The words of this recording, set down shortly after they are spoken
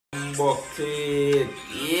Bucket.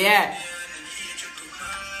 Yeah.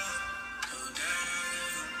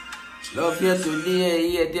 Love you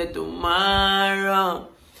today, hate you tomorrow.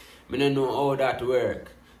 I don't know how that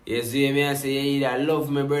work. You see me, I say you either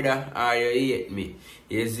love me, brother, or you hate me.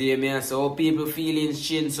 You see me, I say how people feelings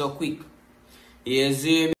change so quick. You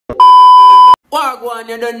see me. Wagwan,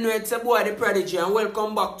 you don't know it's a boy the Prodigy, and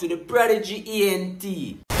welcome back to the Prodigy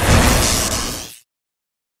ENT.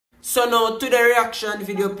 So now to the reaction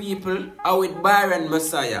video, people, are with Byron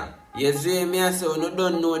Messia. You see me, I say you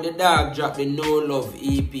don't know the dog drop the No Love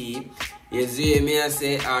EP. You see me, I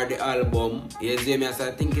say, or the album. You see me, I say,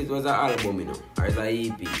 I think it was an album, you know, or it's an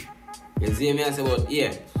EP. You see me, I say, but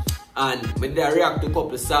yeah. And I react to a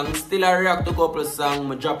couple songs. Still I react to a couple songs.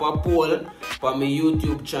 I drop a poll for my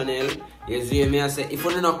YouTube channel. You see me, I say, if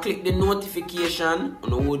you don't click the notification,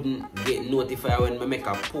 you wouldn't get notified when I make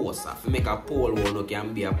a post. If I make a poll, you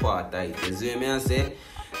can be a part of it. You see me, I say.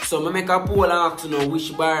 So I make a poll and ask you know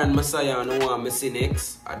which Byron Messia you want me see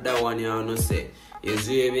next. And that one you know say. You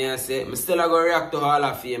see me, I say, I still go react to all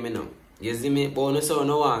of you now. You see me, but you say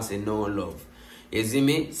no one say no love. You see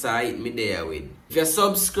me, so I hit me there with. If you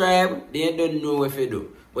subscribe, then you don't know if you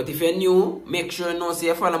do. But if you're new, make sure you know say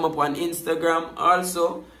you follow me up on Instagram.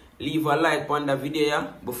 Also, leave a like on the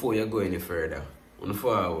video before you go any further. On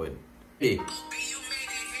forward. Hey.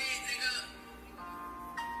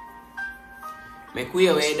 Make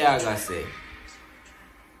way where dog I say.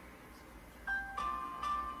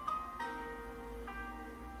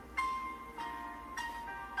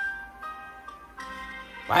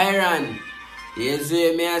 Byron, you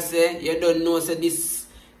see me I say, you don't know say this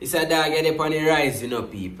is a dog get up on the rise, you know,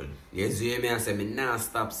 people. You see me I say, me nah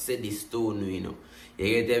stop say this tone, you know.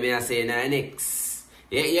 You get me I say, nah next.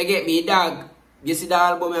 You get me, dog. You see the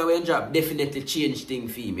album I went drop definitely change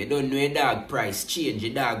things for me. You don't know a dog price change,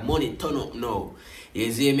 your dog money turn up now. You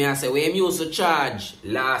see me I say, when him used to charge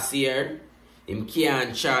last year, him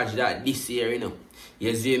can't charge that this year, you know.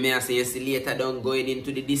 You see me I say, you see later down going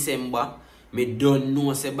into the December, me don't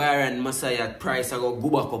know say Byron Messia price I go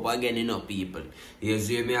back up again, you know, people. You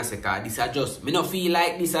see me I say, cause this are just, me no feel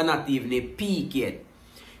like this are not even a peak yet.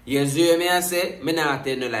 You see me I say, me not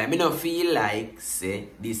tell no lie, me no feel like say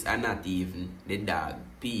this are not even the dog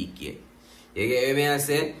peak yet. You get me I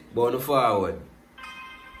say, burn forward.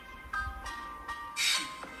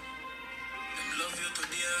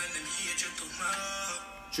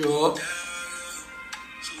 True.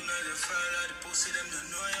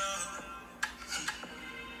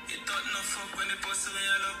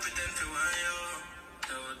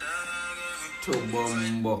 To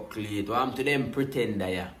Bumbuckly, to am to them pretender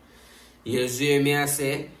ya. You see me I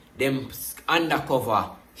say, them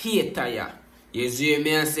undercover hater ya. You see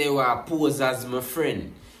me I say, wa pose as my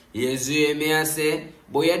friend. You see me I say,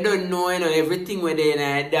 but you don't know, you know, everything where they in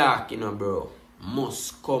the dark, you know, bro,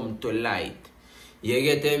 must come to light. You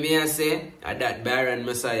get me I say, that Byron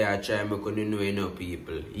Messia try me couldn't know, you know,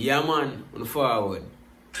 people. Yeah man, on forward.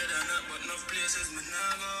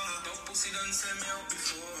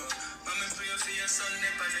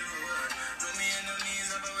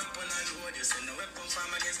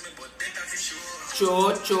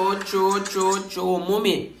 Cho,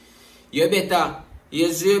 mommy. You better.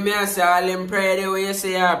 You see me I say all them prayer the way you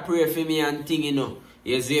say I pray for me and thing, you know.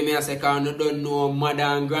 You see me I say cause you don't know mother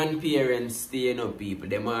and grandparents stay, you know, people.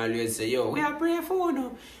 Them always say, yo, we are pray for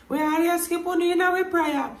you. We always keep on doing our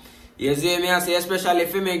prayer. You see me I say, especially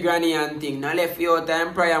for me granny and thing. Now left you out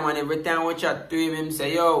time prayer man. Every time we chat to him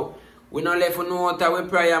say, yo, we not left no out with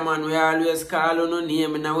prayer man. We always call on no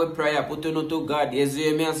name and we prayer put on to God. You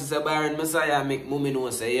see me I say Byron Messia make mommy know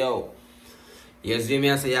say yo. You see me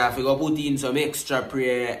I say you have to go put in some extra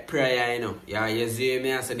prayer, you know. Yeah, you see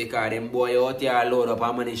me I say because them boy out here load up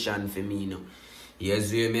ammunition for me, you know. You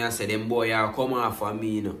see me I say them boy are come off for me,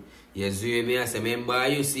 you know. You see me I say remember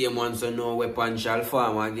you see him once so no weapon shall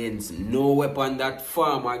form against. No weapon that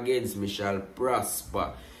form against me shall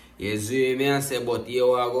prosper. You see me I say, but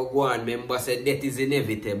you are go and remember say death is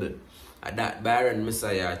inevitable. And that Byron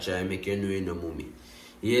Messia try make you know in the movie.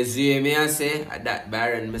 You see me I say, that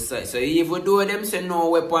Byron Messia. So even though them say no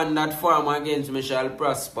weapon that form against me shall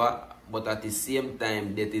prosper, but at the same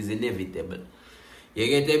time death is inevitable. You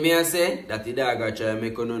get me I say, that the dog try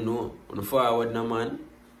make you know on forward no man.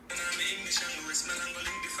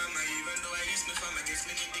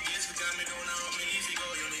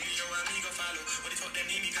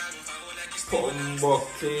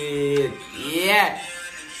 Bucket. Yeah.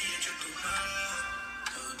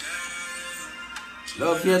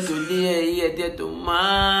 Love you today, hate you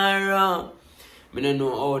tomorrow. I don't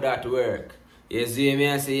know how that work. You see me,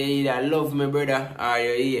 I say you either love me, brother, or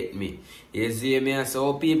you hate me. You see me, I say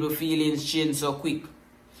how people feelings change so quick.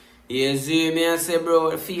 You see me, I say,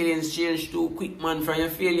 bro, feelings change too quick, man. From your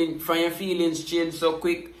feelings change so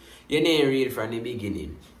quick. You ain't real from the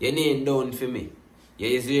beginning. You ain't down for me.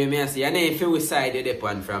 You see me, I say, you ain't feel which side you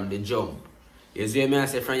depend from the jump. You see me, I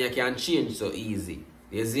say, from you can change so easy.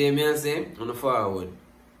 You see me, I say, on the forward.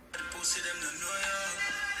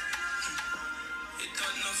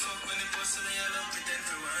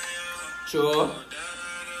 Sure.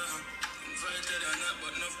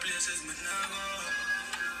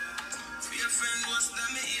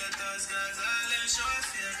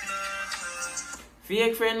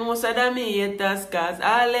 Fake friend most of them haters, cause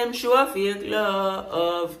all them show fake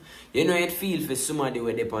love. You know it feel for somebody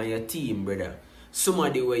where they on your team, brother.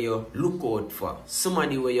 Somebody where you look out for.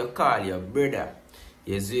 Somebody where you call your brother.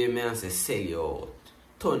 You see me and say sell you out.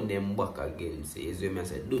 Turn them back against you. You see me and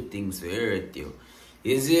say do things to hurt you.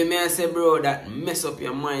 You see me and say, bro, that mess up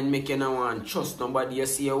your mind, make you not want to trust nobody. You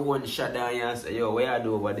see your one shot and you say, yo, where you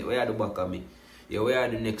do over there? Where you do back of me? Yo, where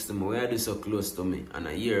you do next to me? Where you do so close to me? And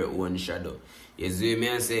I hear one shadow. You see me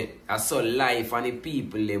and say, I saw life and the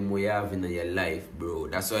people them we have in your life, bro.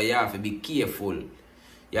 That's why you have to be careful.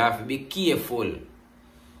 You have to be careful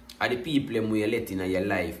of the people them we let in your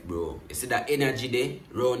life, bro. You see that energy there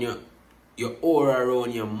around your aura,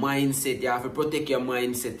 around your mindset. You have to protect your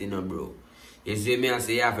mindset, you know, bro. You see me and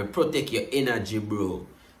say you have to protect your energy, bro.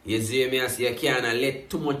 You see me and say you can't let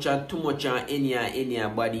too much in your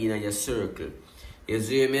body in your circle. You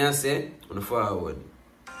see me and say on the forward.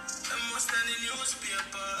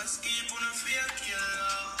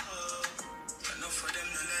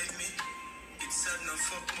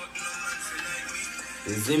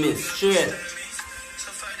 You see me straight.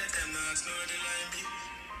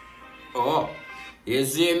 Oh. You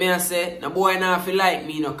see me I say, no boy not feel like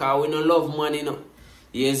me, no, cause we no love money, no.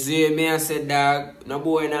 You see me I say, dog, no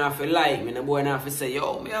boy not feel like me, no boy not feel say,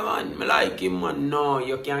 yo, me man, me like him, man. No,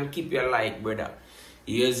 you can't keep your like, brother.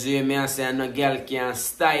 You see me I say, no girl can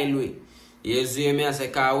style we. You see me I say,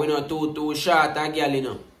 cause we no too short a girl, you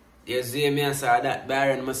know. You see me I say, that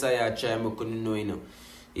Byron Messia try me couldn't know, you know.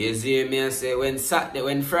 You see me and say when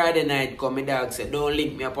Friday night come, my dog say don't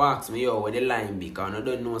link me up ask me yo where the line be, cause I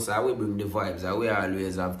don't know so we bring the vibes and we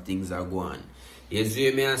always have things that go on. You see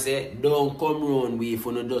me and say don't come round we if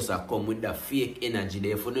you no just come with that fake energy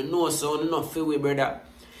there. If you no know so no feel we, brother.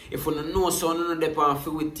 If you no know so no depend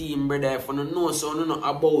feel with team, brother. If you no know so no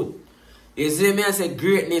about. You see me and say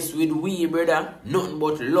greatness with we, brother. Nothing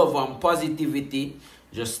but love and positivity.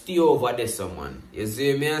 Just stay over there, someone. You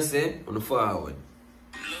see me and say on the forward.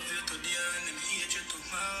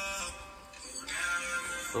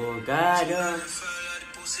 Oh God, yo,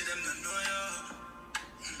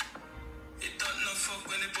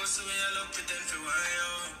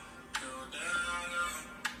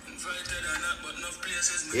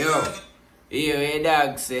 hear a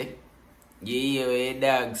dog say, you hear a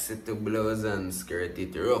dog say to blouse and skirt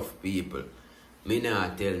it rough people. Me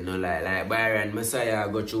not tell no lie, like Byron Messia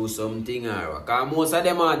go through something or cause most of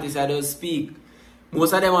them artists I don't speak.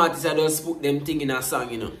 Most of them artists I don't put them thing in a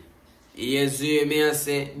song, you know. Yes, you may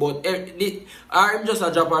say, but I'm just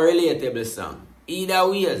a drop a relatable song. Either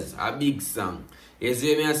way is a big song. Yes,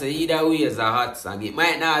 you may say, either way is a hot song. It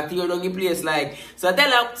might not tear down the place like, so tell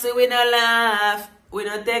them, say we no laugh, we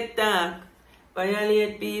no take talk.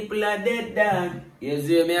 Violate people are dead dog. Yes,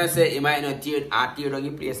 you may say, it might not tear down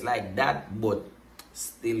the place like that, but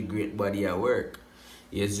still great body at work.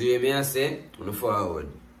 Yes, you may say, on the forward.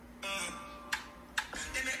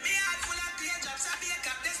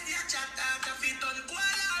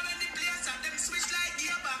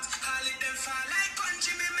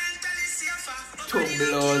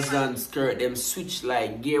 Blouse and skirt them switch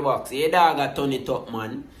like gearbox. A dog a turn it up,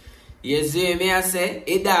 man. You see me I say,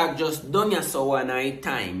 a dog just done ya so one night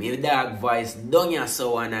time. A dog voice done ya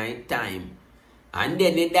so one night time. And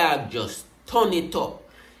then the dog just turn it up.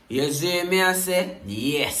 You see me I say,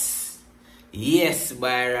 yes. Yes,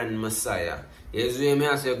 Byron Messia. You see me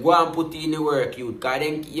I say, go and put in the work, youth. Cause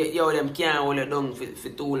them can't hold it down for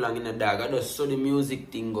too long in the dog. I just saw the music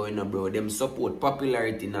thing going on, bro. Them support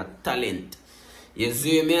popularity, not talent. You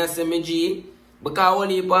see me I say, me G, because all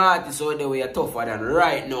the artists out there were tougher than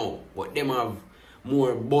right now, but them have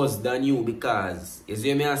more buzz than you because, you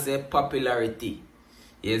see me I say, popularity.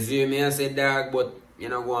 You see me I say, dog, but you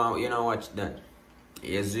know go on, you know watch that.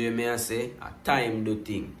 You see me I say, a time do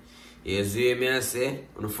thing. You see me I say,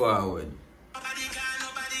 on the forward.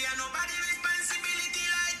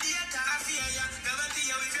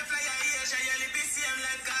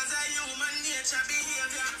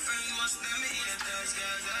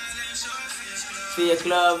 Fake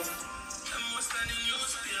love.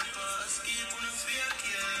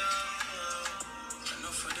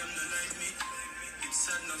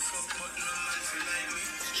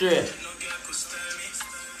 Straight.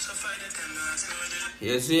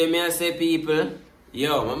 You see me I say people,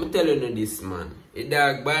 yo, I'm telling you this man. The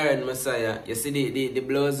dog Byron Messia, you see the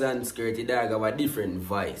blouse and skirt, the dog have a different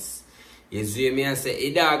voice. You see me I say,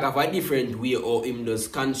 the dog have a different way how him does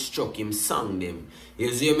construct him song them.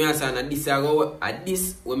 You see me I say, and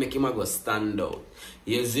this will make him go stand out.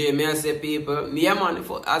 You see me I say people, me a man,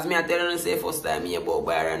 as me I tell you say first time me about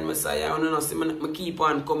Byron Messia, I don't know, see me keep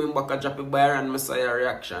on coming back and drop a Byron Messia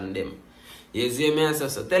reaction them. You see me I say,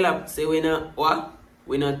 so tell them, say we not what?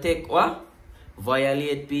 We not take what?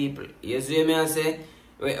 Violate people. You see me I say,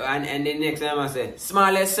 and the next time I say,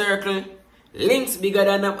 smallest circle, links bigger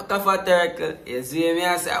than a coffee turtle. You see me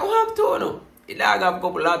I say, I want to know. The dog have a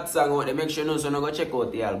couple of songs out there, make sure you know, so go check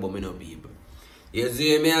out the album, you know, people. You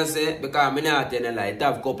see me I say, because I'm not telling you, like, it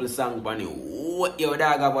have a couple of songs on you. Your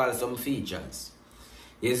dog have all some features.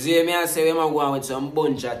 You see me I say, we might go on with some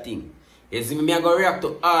bunch of things. You see me I go react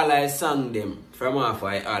to all I sang them from off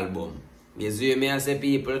my album. You see me I say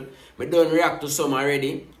people, I don't react to some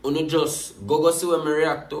already. You just go see what I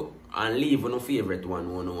react to and leave on your favorite one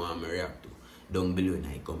you want me react to down below in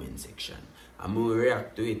the comment section. I'm going to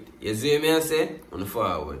react to it. You see me I say, on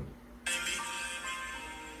forward.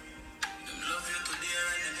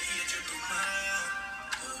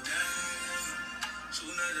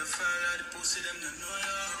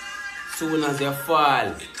 Soon as you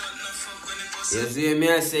fall. You see me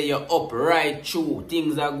I say, you're up right through.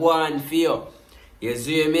 Things are going for you. You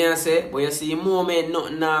see me I say, but you see moment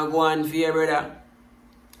nothing now going for you, brother.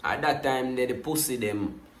 At that time, they pussy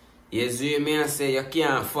them. You see me I say, you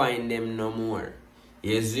can't find them no more.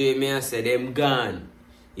 You see me I say, them gone.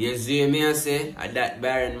 You see me I say, at that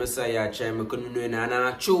Byron Messia try me couldn't do it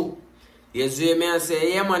and true. You see me I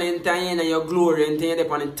say, yeah man, in time you your glory, in time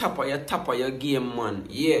you're on the top of your game, man.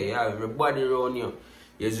 Yeah, you have everybody around you.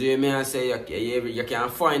 You see me I say, you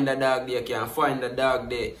can't find the dog there, you can't find the dog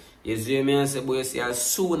there. You see me I say, but you see, as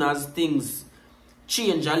soon as things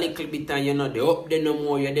change a little bit and you know, they up there no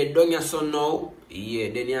more, you're dead down your son now, yeah,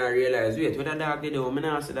 then you realize, wait, where the dog there? I'm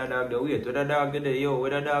not see the dog there, wait, where the dog there? Yo,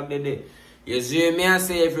 where the dog there? You see me I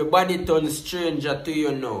say, everybody turns stranger to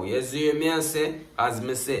you now. You see me I say, as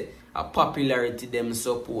me say, a popularity them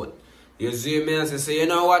support. You see me I say, so you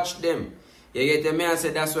know, watch them. You get me I say,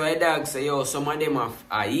 that's why dog say, yo, some of them are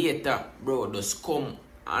a hater, bro, just come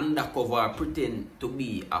undercover, pretend to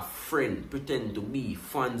be a friend, pretend to be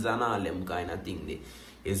fans and all them kind of thing there.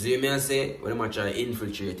 You see me I say, when them try to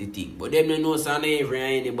infiltrate the thing. But them don't know so never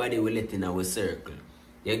anybody will let in our circle.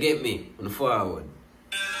 You get me? On forward.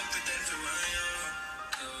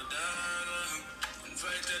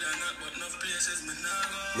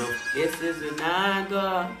 No places we not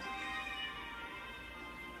go.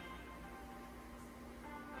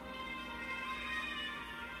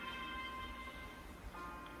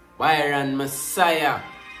 Byron Messia.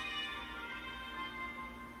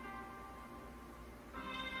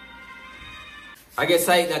 I guess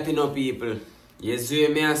like that, you know, people. You see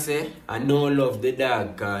me I say, I know love the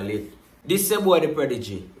dog call it. This is about the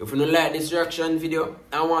prodigy. If you don't like this reaction video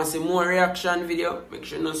and want to see more reaction video, make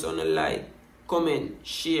sure you know like, comment,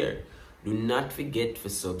 share. Do not forget to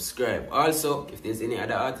subscribe. Also, if there's any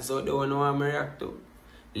other artists out there who want to react to,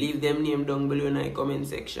 leave them name down below in the comment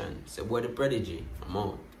section. It's about the prodigy. I'm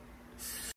out.